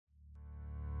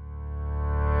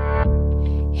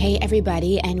Hey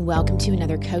everybody, and welcome to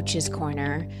another Coach's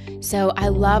Corner. So I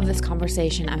love this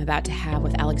conversation I'm about to have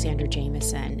with Alexandra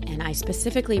Jamieson, and I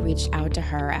specifically reached out to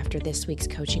her after this week's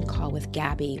coaching call with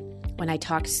Gabby when I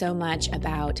talked so much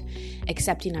about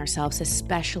accepting ourselves,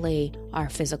 especially our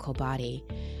physical body.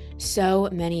 So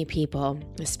many people,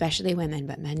 especially women,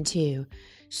 but men too,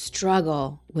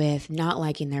 struggle with not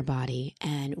liking their body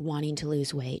and wanting to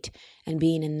lose weight and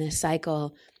being in this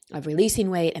cycle of releasing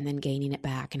weight and then gaining it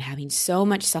back and having so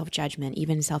much self-judgment,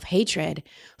 even self-hatred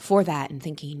for that, and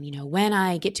thinking, when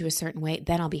I get to a certain weight,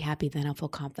 then I'll be happy, then I'll feel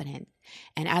confident.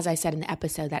 And as I said in the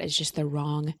episode, that is just the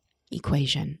wrong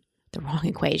equation.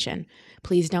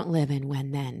 Please don't live in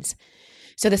when-thens.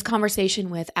 So this conversation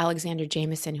with Alexandra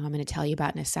Jamieson, who I'm going to tell you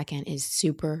about in a second, is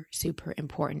super, super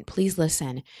important. Please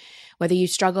listen. Whether you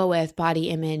struggle with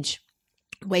body image,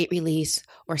 weight release,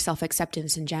 or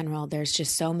self-acceptance in general, there's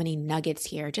just so many nuggets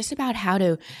here just about how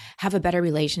to have a better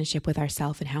relationship with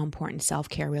ourselves and how important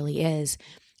self-care really is.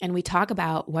 And we talk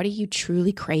about, what are you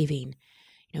truly craving?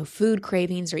 Food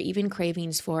cravings or even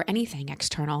cravings for anything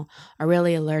external are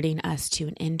really alerting us to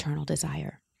an internal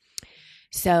desire.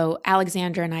 So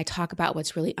Alexandra and I talk about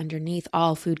what's really underneath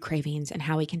all food cravings and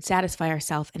how we can satisfy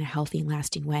ourselves in a healthy and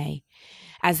lasting way.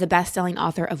 As the best-selling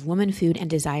author of Woman, Food, and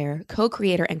Desire,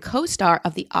 co-creator and co-star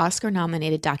of the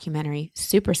Oscar-nominated documentary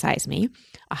Super Size Me,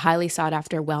 a highly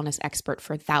sought-after wellness expert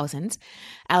for thousands,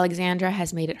 Alexandra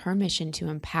has made it her mission to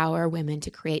empower women to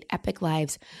create epic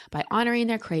lives by honoring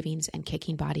their cravings and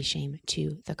kicking body shame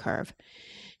to the curb.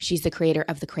 She's the creator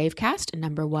of the Cravecast, a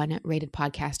 #1 rated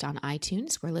podcast on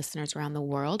iTunes, where listeners around the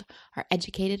world are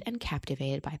educated and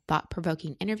captivated by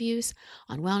thought-provoking interviews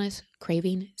on wellness,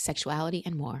 craving, sexuality,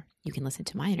 and more. You can listen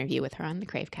to my interview with her on the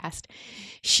Cravecast.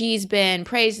 She's been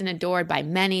praised and adored by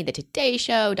many, The Today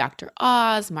Show, Dr.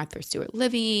 Oz, Martha Stewart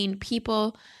Living,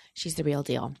 People. She's the real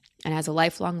deal. And as a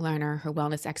lifelong learner, her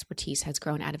wellness expertise has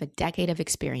grown out of a decade of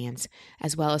experience,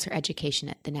 as well as her education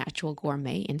at the Natural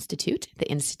Gourmet Institute, the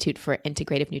Institute for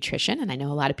Integrative Nutrition. And I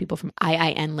know a lot of people from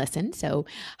IIN listen. So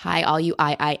hi, all you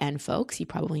IIN folks. You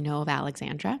probably know of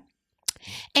Alexandra.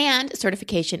 And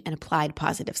certification in applied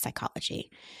positive psychology.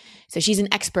 So she's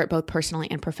an expert both personally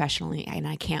and professionally, and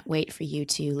I can't wait for you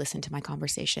to listen to my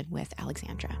conversation with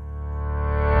Alexandra.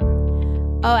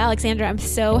 Oh, Alexandra, I'm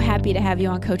so happy to have you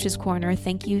on Coach's Corner.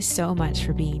 Thank you so much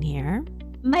for being here.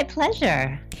 My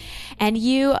pleasure. And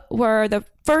you were the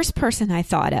first person I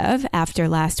thought of after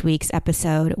last week's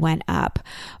episode went up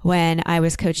when I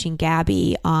was coaching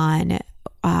Gabby on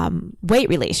weight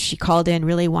release. She called in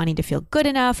really wanting to feel good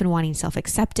enough and wanting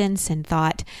self-acceptance and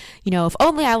thought, if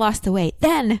only I lost the weight,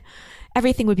 then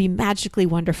everything would be magically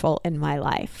wonderful in my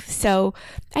life. So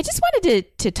I just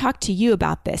wanted to talk to you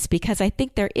about this because I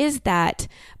think there is that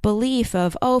belief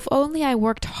of, if only I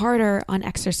worked harder on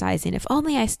exercising, if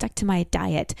only I stuck to my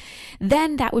diet,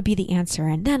 then that would be the answer.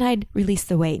 And then I'd release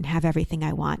the weight and have everything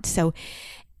I want. So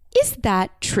is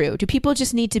that true? Do people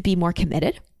just need to be more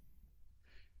committed?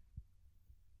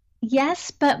 Yes,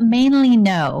 but mainly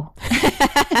no.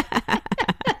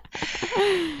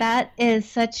 That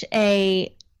is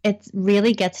it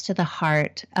really gets to the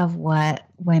heart of what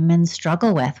women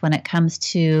struggle with when it comes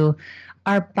to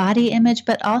our body image,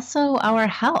 but also our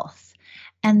health.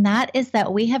 And that is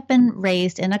that we have been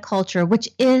raised in a culture, which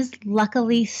is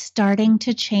luckily starting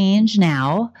to change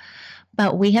now,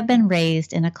 but we have been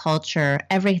raised in a culture,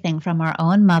 everything from our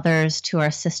own mothers to our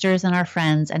sisters and our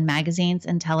friends and magazines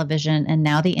and television and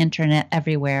now the internet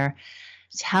everywhere,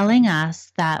 telling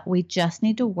us that we just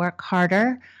need to work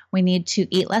harder. We need to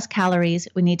eat less calories.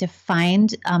 We need to find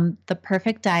the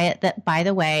perfect diet that, by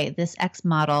the way, this ex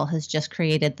model has just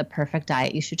created the perfect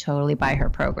diet. You should totally buy her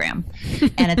program.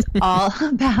 And it's all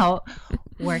about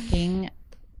working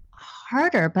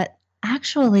harder, but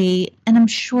actually, and I'm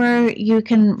sure you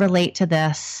can relate to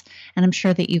this, and I'm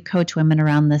sure that you coach women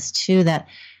around this too, that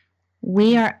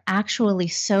we are actually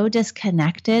so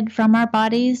disconnected from our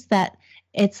bodies that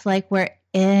it's like we're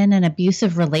in an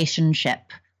abusive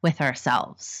relationship with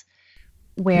ourselves,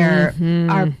 where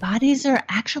our bodies are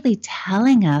actually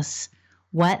telling us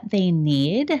what they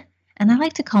need. And I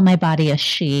like to call my body a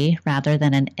she rather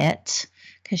than an it,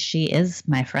 because she is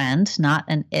my friend, not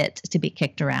an it to be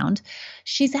kicked around.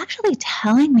 She's actually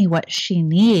telling me what she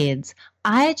needs.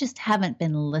 I just haven't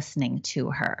been listening to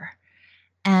her.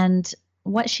 And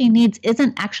what she needs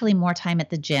isn't actually more time at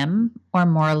the gym or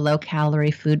more low-calorie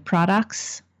food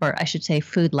products, or I should say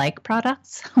food-like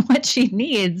products. What she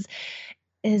needs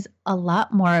is a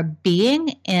lot more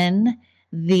being in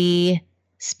the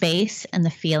space and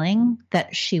the feeling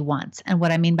that she wants. And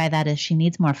what I mean by that is she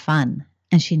needs more fun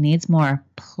and she needs more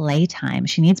playtime.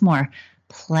 She needs more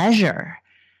pleasure,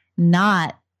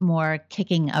 not more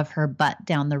kicking of her butt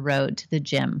down the road to the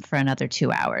gym for another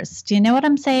 2 hours. Do you know what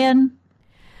I'm saying?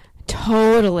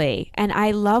 Totally. And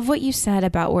I love what you said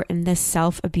about we're in this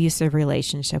self-abusive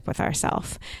relationship with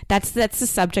ourselves. That's the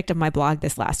subject of my blog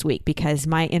this last week, because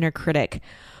my inner critic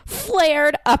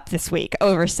flared up this week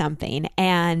over something.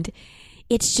 And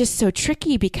it's just so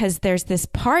tricky, because there's this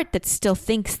part that still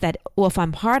thinks that, well, if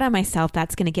I'm hard on myself,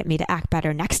 that's going to get me to act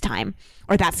better next time,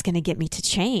 or that's going to get me to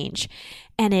change.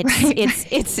 And it's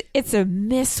a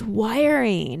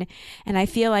miswiring. And I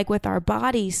feel like with our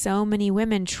bodies, so many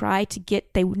women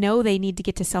they know they need to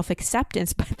get to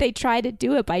self-acceptance, but they try to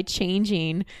do it by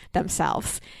changing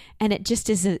themselves. And it just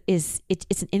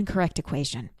it's an incorrect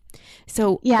equation.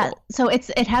 So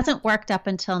it hasn't worked up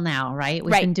until now, right?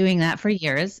 We've been doing that for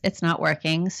years. It's not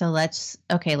working. So let's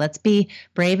be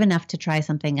brave enough to try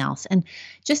something else. And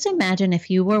just imagine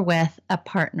if you were with a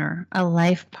partner, a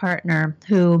life partner,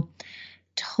 who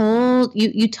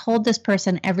told this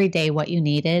person every day what you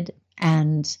needed,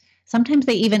 and sometimes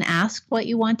they even asked what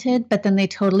you wanted, but then they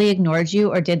totally ignored you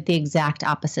or did the exact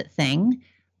opposite thing.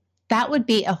 That would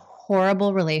be a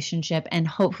horrible relationship, and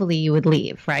hopefully you would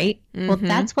leave, right? Mm-hmm. Well,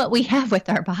 that's what we have with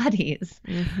our bodies.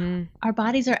 Mm-hmm. Our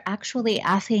bodies are actually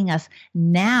asking us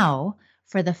now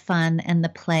for the fun and the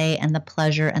play and the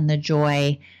pleasure and the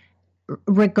joy,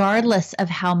 regardless of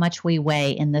how much we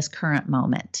weigh in this current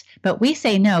moment. But we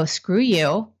say, no, screw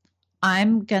you.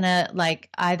 I'm going to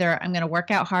either I'm going to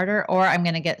work out harder, or I'm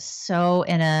going to get so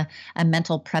in a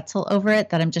mental pretzel over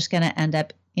it that I'm just going to end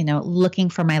up looking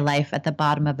for my life at the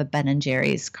bottom of a Ben &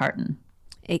 Jerry's carton.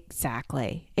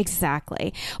 Exactly.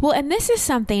 Well, and this is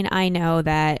something I know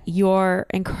that you're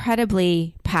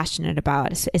incredibly passionate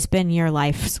about. It's been your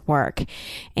life's work.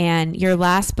 And your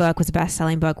last book was a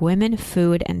best-selling book, Women,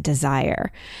 Food, and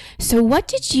Desire. So what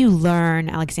did you learn,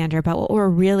 Alexandra, about what we're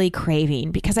really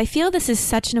craving? Because I feel this is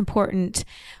such an important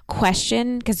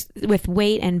question, because with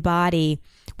weight and body,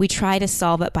 we try to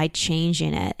solve it by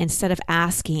changing it instead of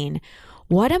asking,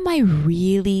 what am I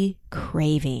really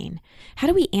craving? How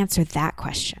do we answer that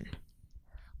question?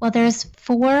 Well, there's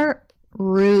 4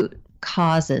 root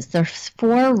causes. There's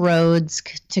 4 roads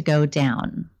to go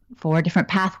down, 4 different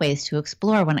pathways to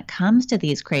explore when it comes to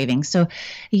these cravings. So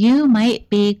you might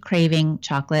be craving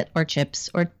chocolate or chips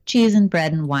or cheese and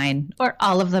bread and wine, or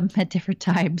all of them at different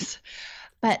times.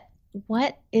 But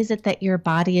what is it that your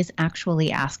body is actually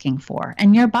asking for?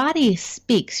 And your body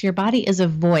speaks. Your body is a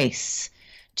voice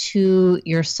to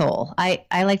your soul. I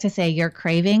like to say your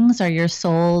cravings are your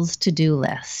soul's to-do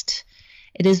list.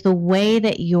 It is the way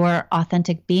that your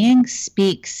authentic being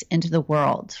speaks into the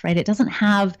world, right? It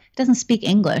doesn't speak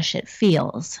English, it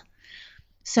feels.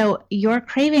 So your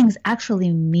cravings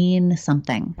actually mean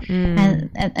something.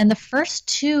 And the first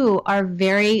 2 are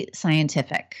very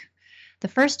scientific. The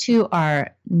first 2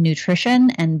 are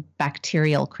nutrition and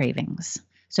bacterial cravings.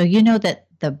 So you know that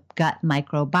the gut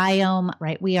microbiome,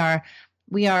 right? We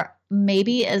are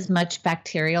maybe as much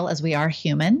bacterial as we are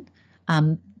human.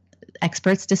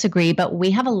 Experts disagree, but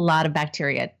we have a lot of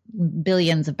bacteria,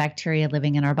 billions of bacteria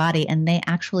living in our body, and they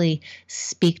actually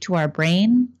speak to our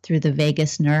brain through the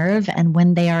vagus nerve. And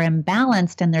when they are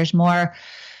imbalanced and there's more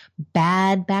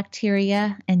bad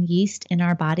bacteria and yeast in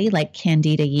our body, like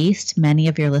Candida yeast, many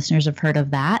of your listeners have heard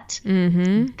of that.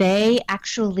 Mm-hmm. They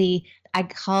actually, I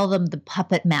call them the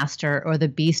puppet master or the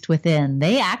beast within.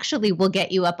 They actually will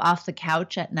get you up off the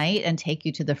couch at night and take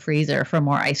you to the freezer for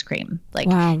more ice cream.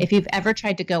 Wow. If you've ever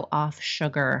tried to go off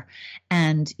sugar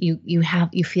and you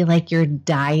feel like you're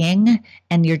dying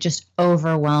and you're just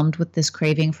overwhelmed with this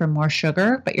craving for more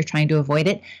sugar, but you're trying to avoid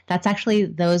it, that's actually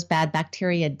those bad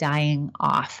bacteria dying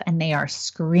off, and they are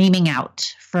screaming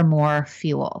out for more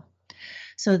fuel.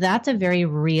 So that's a very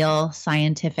real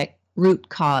scientific root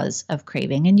cause of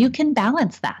craving. And you can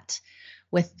balance that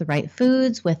with the right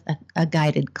foods, with a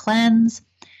guided cleanse.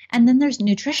 And then there's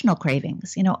nutritional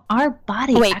cravings. Our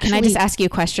body. Wait, can I just ask you a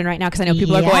question right now? Because I know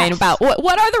people are going about,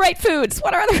 what are the right foods?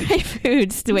 What are the right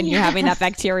foods when you're having that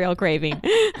bacterial craving?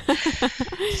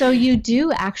 So you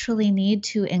do actually need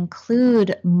to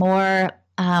include more,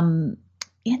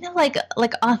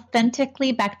 like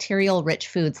authentically bacterial rich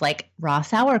foods, like raw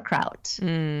sauerkraut,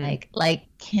 like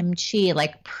kimchi,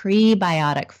 like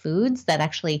prebiotic foods that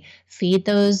actually feed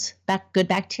those good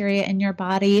bacteria in your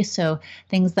body. So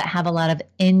things that have a lot of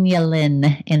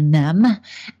inulin in them,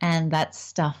 and that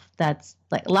stuff that's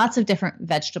like lots of different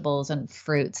vegetables and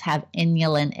fruits have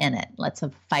inulin in it. Lots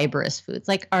of fibrous foods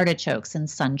like artichokes and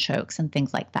sunchokes and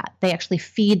things like that. They actually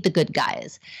feed the good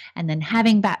guys. And then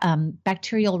having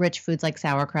bacterial rich foods like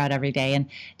sauerkraut every day, and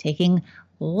taking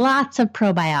lots of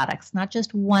probiotics, not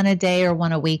just one a day or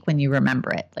one a week when you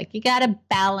remember it. Like, you got to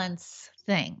balance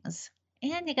things.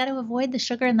 And you got to avoid the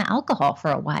sugar and the alcohol for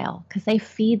a while because they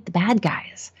feed the bad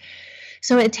guys.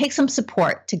 So it takes some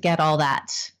support to get all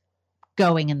that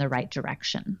going in the right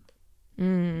direction.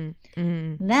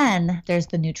 Then there's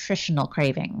the nutritional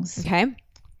cravings. Okay.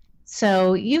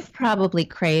 So you've probably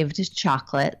craved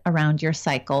chocolate around your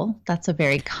cycle. That's a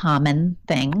very common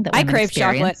thing that I women crave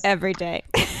experience. chocolate every day.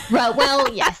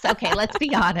 Well, yes. Okay, let's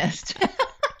be honest.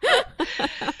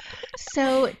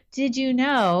 So did you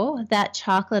know that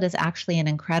chocolate is actually an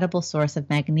incredible source of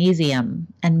magnesium?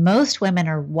 And most women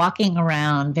are walking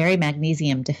around very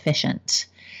magnesium deficient.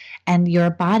 And your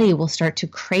body will start to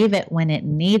crave it when it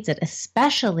needs it,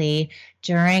 especially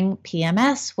during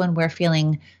PMS when we're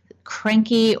feeling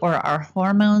cranky or our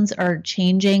hormones are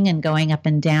changing and going up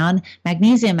and down.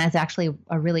 Magnesium is actually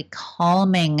a really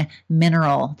calming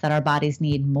mineral that our bodies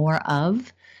need more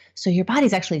of. So your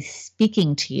body's actually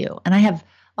speaking to you. And I have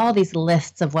all these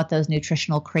lists of what those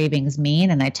nutritional cravings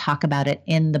mean, and I talk about it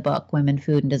in the book, Women,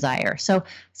 Food, and Desire. So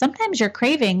sometimes your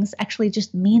cravings actually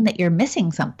just mean that you're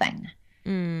missing something.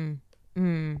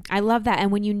 I love that.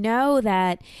 And when you know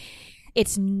that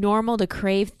it's normal to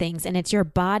crave things and it's your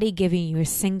body giving you a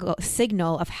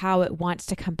signal of how it wants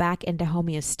to come back into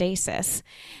homeostasis,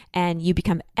 and you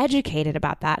become educated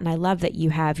about that. And I love that you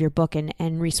have your book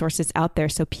and resources out there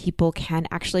so people can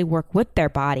actually work with their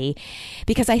body.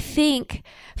 Because I think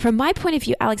from my point of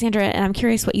view, Alexandra, and I'm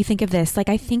curious what you think of this, like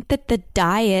I think that the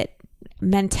diet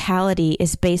mentality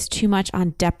is based too much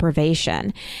on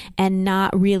deprivation and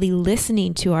not really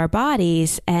listening to our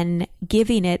bodies and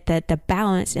giving it the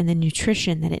balance and the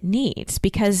nutrition that it needs.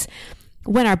 Because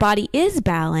when our body is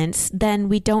balanced, then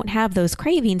we don't have those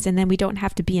cravings and then we don't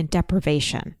have to be in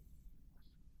deprivation.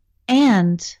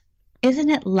 And isn't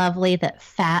it lovely that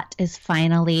fat is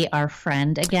finally our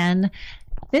friend again?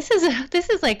 This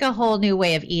is like a whole new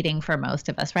way of eating for most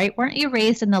of us, right? Weren't you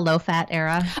raised in the low-fat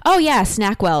era? Oh, yeah.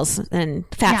 Snackwells and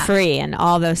fat-free and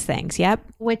all those things. Yep.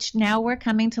 Which now we're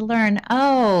coming to learn,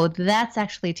 that's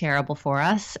actually terrible for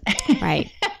us. Right.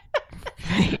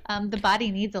 The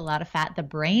body needs a lot of fat. The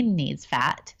brain needs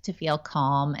fat to feel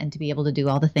calm and to be able to do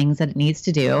all the things that it needs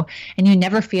to do. And you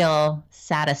never feel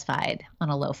satisfied on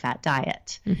a low-fat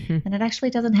diet. And it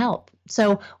actually doesn't help.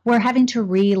 So we're having to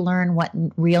relearn what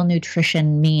real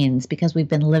nutrition means because we've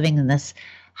been living in this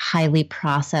highly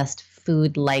processed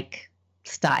food-like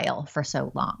style for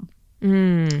so long.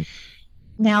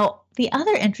 Now, the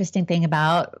other interesting thing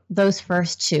about those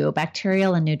first two,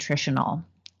 bacterial and nutritional,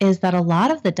 is that a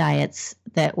lot of the diets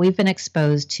that we've been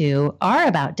exposed to are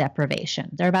about deprivation.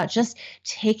 They're about just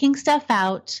taking stuff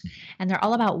out, and they're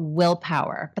all about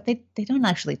willpower. But they don't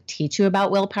actually teach you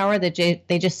about willpower. They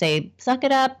just say, suck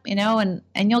it up, and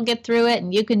you'll get through it,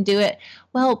 and you can do it.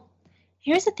 Well,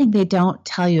 here's the thing they don't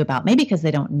tell you about, maybe because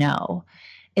they don't know,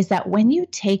 is that when you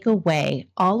take away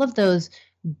all of those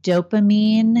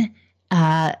dopamine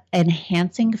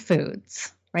enhancing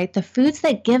foods, right, the foods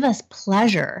that give us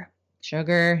pleasure,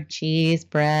 sugar, cheese,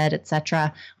 bread,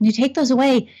 etc. When you take those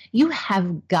away, you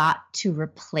have got to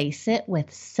replace it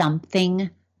with something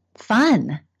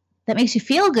fun that makes you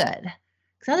feel good.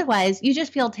 Because otherwise, you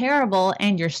just feel terrible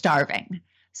and you're starving.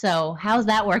 So how's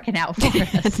that working out for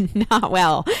us? Not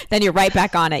well. Then you're right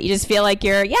back on it. You just feel like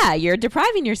you're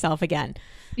depriving yourself again.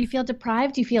 You feel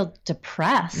deprived, you feel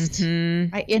depressed,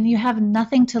 right? And you have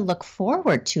nothing to look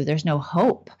forward to. There's no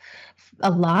hope. A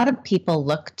lot of people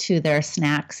look to their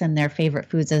snacks and their favorite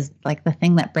foods as like the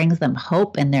thing that brings them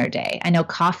hope in their day. I know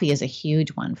coffee is a huge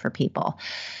one for people.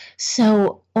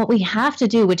 So what we have to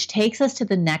do, which takes us to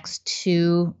the next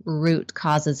two root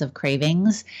causes of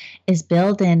cravings, is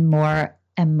build in more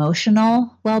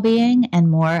emotional well-being and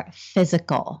more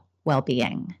physical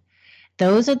well-being.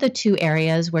 Those are the two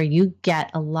areas where you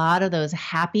get a lot of those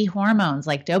happy hormones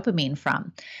like dopamine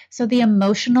from. So the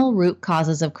emotional root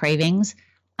causes of cravings,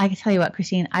 I can tell you what,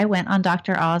 Christine, I went on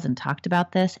Dr. Oz and talked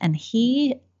about this, and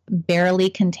he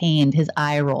barely contained his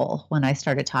eye roll when I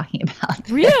started talking about this.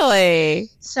 Really?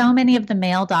 So many of the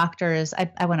male doctors,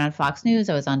 I went on Fox News,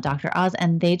 I was on Dr. Oz,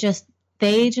 and they just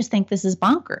think this is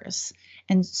bonkers.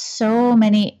 And so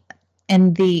many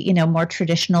in the, more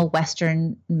traditional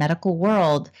Western medical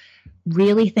world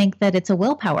really think that it's a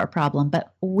willpower problem,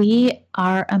 but we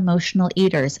are emotional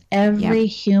eaters. Every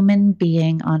human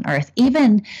being on earth,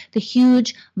 even the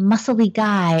huge muscly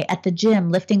guy at the gym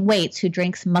lifting weights who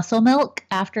drinks muscle milk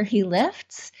after he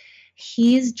lifts,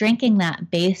 he's drinking that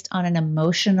based on an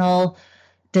emotional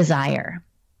desire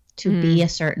to be a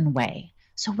certain way.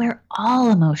 So we're all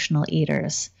emotional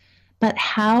eaters, but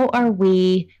how are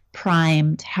we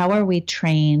primed? How are we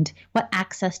trained? What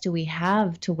access do we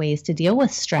have to ways to deal with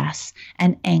stress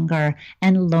and anger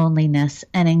and loneliness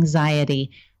and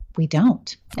anxiety we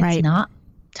don't. Right. It's not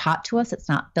taught to us. It's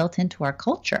not built into our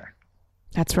culture.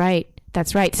 That's right.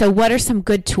 That's right. So what are some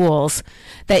good tools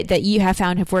that you have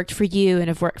found have worked for you and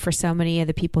have worked for so many of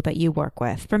the people that you work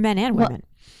with, for men and women?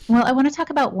 Well, I want to talk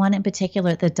about one in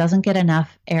particular that doesn't get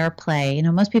enough airplay. You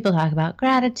know, most people talk about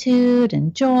gratitude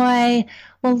and joy.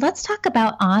 Well, let's talk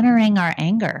about honoring our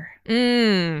anger.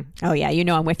 Oh, yeah. You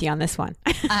know, I'm with you on this one.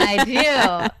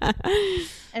 I do.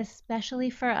 Especially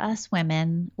for us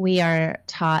women, we are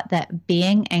taught that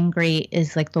being angry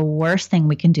is like the worst thing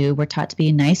we can do. We're taught to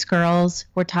be nice girls.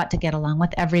 We're taught to get along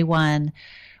with everyone.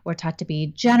 We're taught to be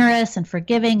generous and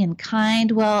forgiving and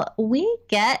kind. Well, we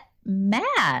get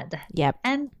mad. Yep.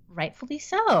 And rightfully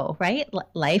so, right?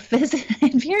 Life is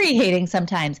infuriating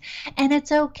sometimes. And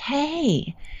it's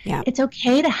okay. Yeah. It's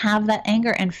okay to have that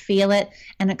anger and feel it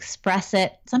and express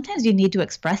it. Sometimes you need to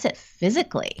express it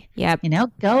physically. Yep. You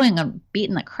know, going and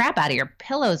beating the crap out of your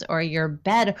pillows or your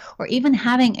bed, or even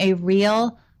having a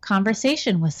real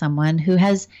conversation with someone who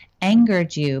has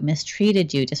angered you,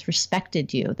 mistreated you,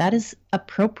 disrespected you. That is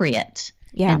appropriate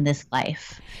in this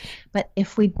life. But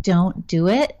if we don't do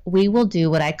it, we will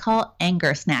do what I call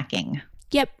anger snacking.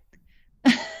 Yep.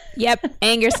 Yep.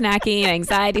 Anger snacking,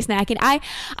 anxiety snacking. I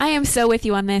am so with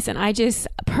you on this. And I just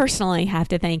personally have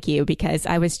to thank you, because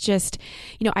I was just,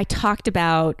 I talked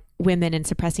about women and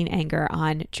suppressing anger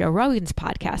on Joe Rogan's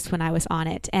podcast when I was on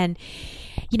it. And,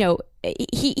 he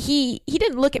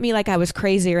didn't look at me like I was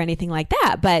crazy or anything like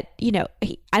that. But,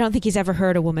 I don't think he's ever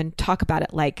heard a woman talk about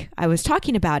it like I was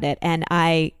talking about it. And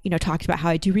I, talked about how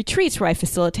I do retreats where I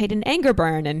facilitate an anger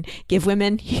burn and give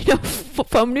women,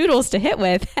 foam noodles to hit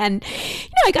with. And,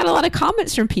 I got a lot of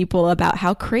comments from people about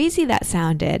how crazy that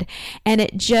sounded. And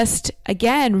it just,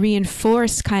 again,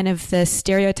 reinforced kind of the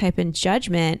stereotype and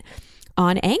judgment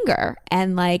on anger,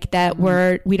 and like that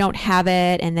we don't have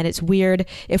it, and that it's weird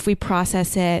if we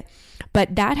process it.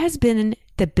 But that has been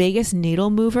the biggest needle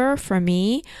mover for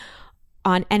me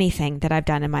on anything that I've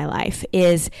done in my life,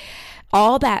 is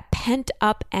all that pent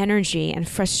up energy and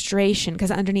frustration, because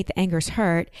underneath the anger is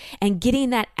hurt, and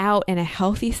getting that out in a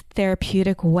healthy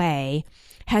therapeutic way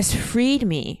has freed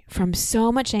me from so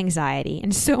much anxiety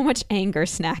and so much anger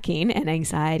snacking and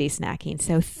anxiety snacking.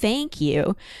 So thank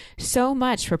you so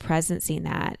much for presencing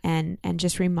that and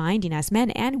just reminding us,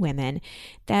 men and women,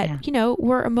 that,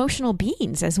 we're emotional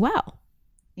beings as well.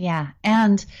 Yeah.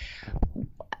 And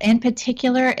in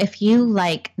particular, if you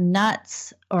like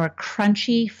nuts or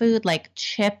crunchy food like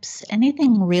chips,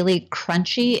 anything really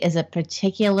crunchy is a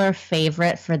particular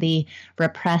favorite for the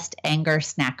repressed anger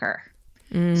snacker.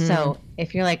 So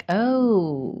if you're like,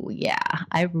 oh yeah,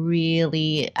 I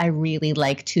really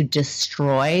like to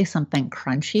destroy something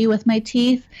crunchy with my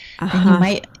teeth,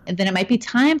 then it might be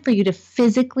time for you to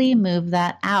physically move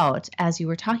that out, as you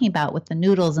were talking about with the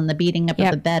noodles and the beating up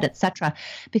of the bed, etc.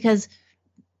 Because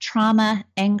trauma,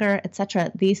 anger,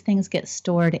 etc., these things get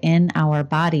stored in our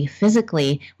body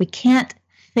physically. We can't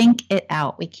think it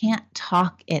out. We can't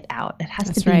talk it out. It has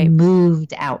to be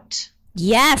moved out.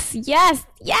 Yes.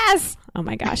 Oh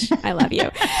my gosh, I love you.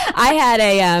 I had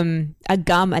a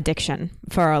gum addiction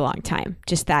for a long time.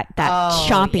 Just that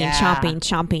chomping.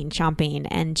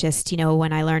 And just,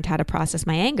 when I learned how to process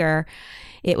my anger,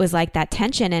 it was like that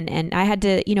tension. And I had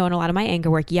to, in a lot of my anger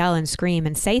work, yell and scream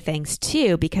and say things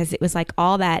too, because it was like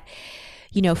all that,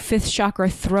 fifth chakra,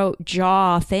 throat,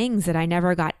 jaw things that I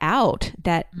never got out,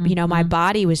 that, my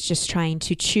body was just trying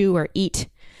to chew or eat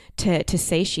to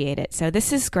satiate it. So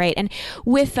this is great. And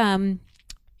with,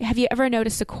 have you ever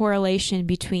noticed a correlation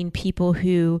between people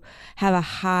who have a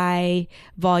high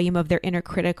volume of their inner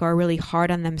critic or are really hard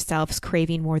on themselves,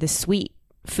 craving more the sweet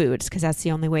foods, because that's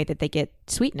the only way that they get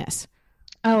sweetness?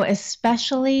 Oh,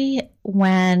 especially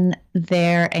when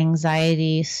their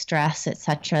anxiety, stress,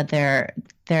 etc.,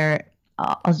 their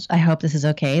I hope this is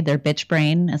okay, their bitch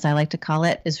brain, as I like to call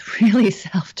it, is really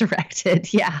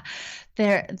self-directed. Yeah.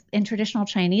 In traditional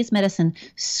Chinese medicine,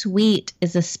 sweet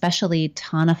is especially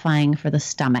tonifying for the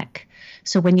stomach.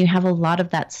 So when you have a lot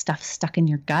of that stuff stuck in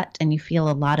your gut and you feel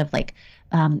a lot of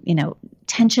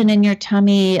tension in your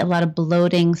tummy, a lot of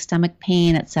bloating, stomach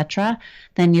pain, etc.,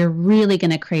 then you're really going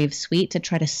to crave sweet to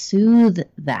try to soothe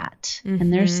that. Mm-hmm.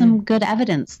 And there's some good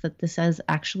evidence that this is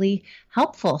actually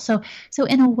helpful. So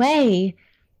in a way,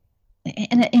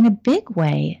 in a big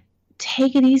way,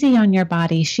 take it easy on your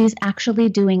body. She's actually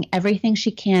doing everything she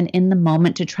can in the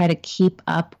moment to try to keep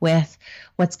up with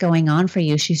what's going on for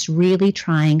you. She's really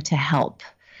trying to help.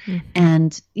 Mm-hmm.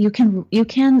 And you can,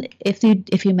 if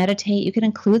you meditate, you can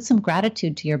include some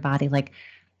gratitude to your body. Like,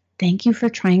 thank you for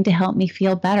trying to help me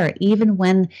feel better. Even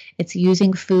when it's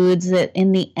using foods that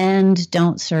in the end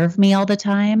don't serve me all the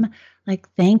time. like,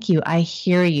 thank you. I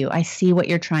hear you. I see what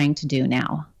you're trying to do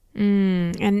now.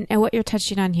 And what you're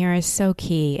touching on here is so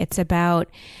key. It's about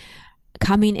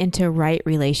coming into right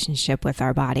relationship with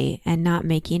our body and not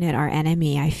making it our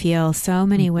enemy. I feel so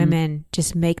many women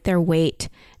just make their weight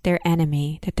their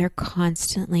enemy, that they're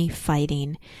constantly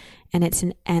fighting, and it's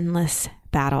an endless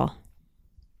battle.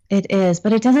 It is,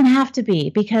 but it doesn't have to be,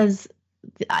 because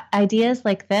ideas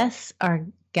like this are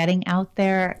getting out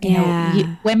there. You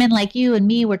know, women like you and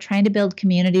me, we're trying to build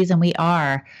communities, and we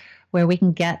are, where we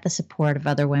can get the support of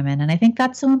other women. And I think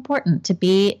that's so important, to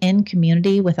be in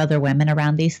community with other women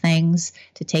around these things,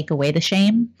 to take away the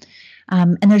shame.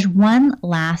 And there's one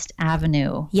last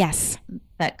avenue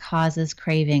that causes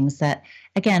cravings that,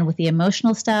 again, with the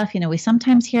emotional stuff, you know, we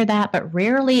sometimes hear that, but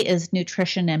rarely is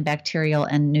nutrition and bacterial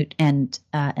and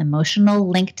emotional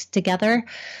linked together.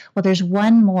 Well, there's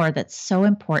one more that's so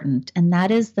important, and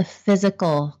that is the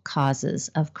physical causes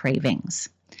of cravings.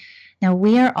 Now,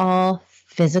 we are all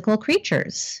physical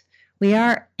creatures. We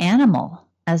are animal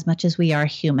as much as we are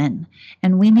human,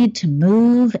 and we need to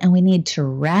move, and we need to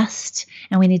rest,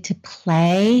 and we need to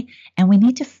play, and we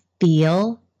need to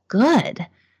feel good.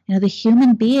 You know, the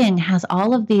human being has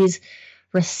all of these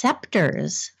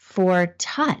receptors for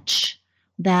touch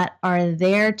that are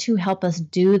there to help us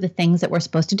do the things that we're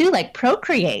supposed to do, like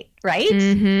procreate, right?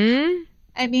 Mm-hmm.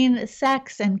 I mean,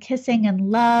 sex and kissing and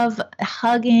love,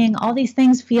 hugging, all these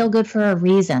things feel good for a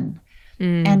reason.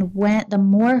 And when the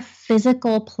more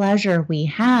physical pleasure we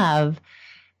have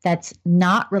that's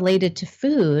not related to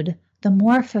food, the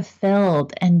more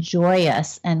fulfilled and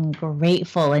joyous and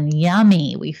grateful and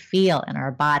yummy we feel in our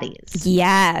bodies.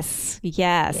 Yes.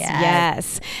 That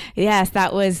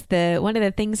was one of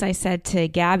the things I said to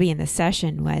Gabby in the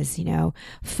session was, you know,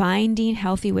 finding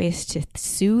healthy ways to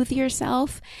soothe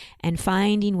yourself and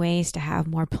finding ways to have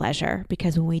more pleasure.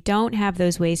 Because when we don't have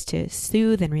those ways to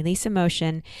soothe and release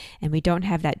emotion, and we don't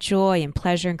have that joy and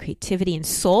pleasure and creativity and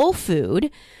soul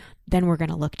food, then we're going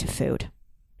to look to food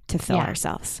to fill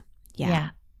ourselves. Yeah.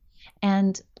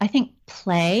 And I think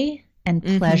play and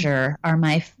pleasure are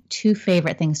my two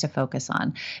favorite things to focus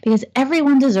on, because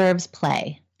everyone deserves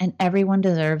play and everyone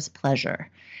deserves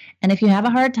pleasure. And if you have a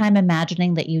hard time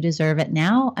imagining that you deserve it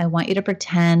now, I want you to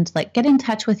pretend, like, get in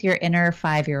touch with your inner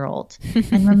 5-year-old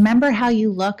and remember how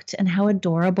you looked and how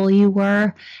adorable you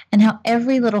were, and how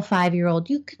every little 5-year-old,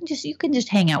 you can just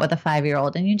hang out with a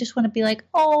 5-year-old and you just want to be like,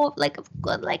 oh, like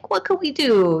what could we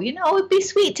do? You know, be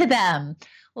sweet to them.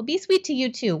 Well, be sweet to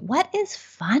you too. What is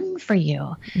fun for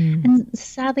you? And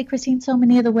sadly, Christine, so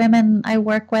many of the women I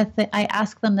work with, I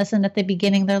ask them this, and at the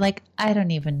beginning, they're like, I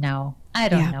don't even know. I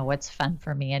don't know what's fun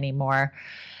for me anymore.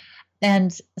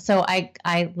 And so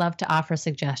I love to offer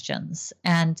suggestions.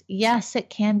 And yes, it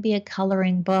can be a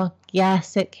coloring book.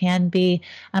 Yes, it can be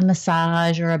a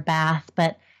massage or a bath,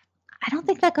 but I don't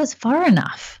think that goes far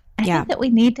enough. I think that we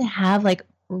need to have like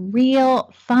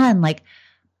real fun, like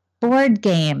board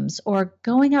games, or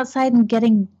going outside and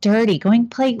getting dirty, going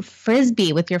play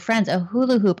frisbee with your friends, a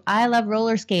hula hoop. I love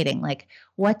roller skating. Like,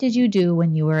 what did you do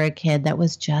when you were a kid that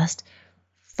was just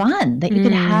fun, that you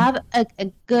could have a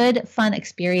good, fun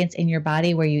experience in your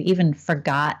body where you even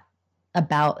forgot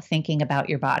about thinking about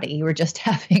your body? You were just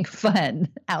having fun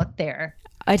out there.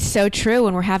 It's so true.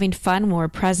 When we're having fun, when we're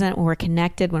present, when we're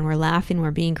connected, when we're laughing, when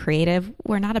we're being creative,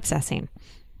 we're not obsessing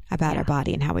about our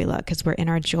body and how we look, because we're in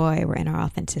our joy, we're in our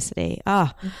authenticity.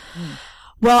 Well,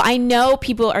 I know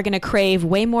people are going to crave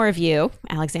way more of you,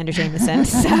 Alexandra Jamieson.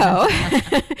 So,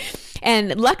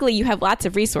 and luckily you have lots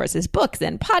of resources, books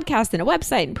and podcasts and a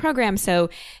website and programs. So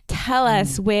tell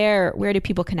us, where do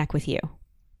people connect with you?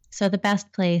 So the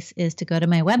best place is to go to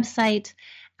my website,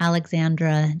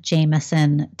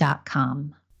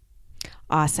 alexandrajamieson.com.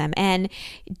 Awesome. And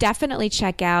definitely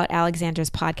check out Alexandra's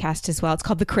podcast as well. It's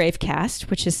called The Cravecast,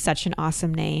 which is such an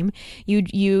awesome name.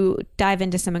 You dive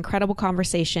into some incredible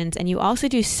conversations, and you also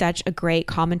do such a great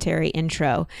commentary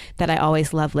intro that I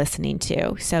always love listening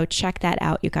to. So check that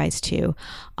out, you guys, too,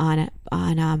 on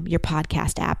your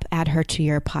podcast app. Add her to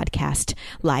your podcast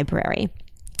library.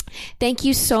 Thank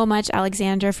you so much,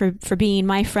 Alexandra, for being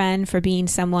my friend, for being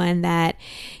someone that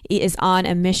is on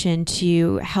a mission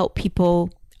to help people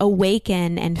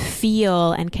awaken and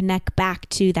feel and connect back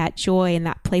to that joy and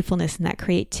that playfulness and that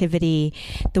creativity.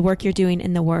 The work you're doing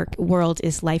in the world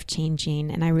is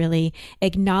life-changing, and I really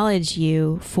acknowledge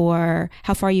you for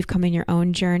how far you've come in your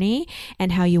own journey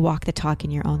and how you walk the talk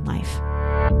in your own life.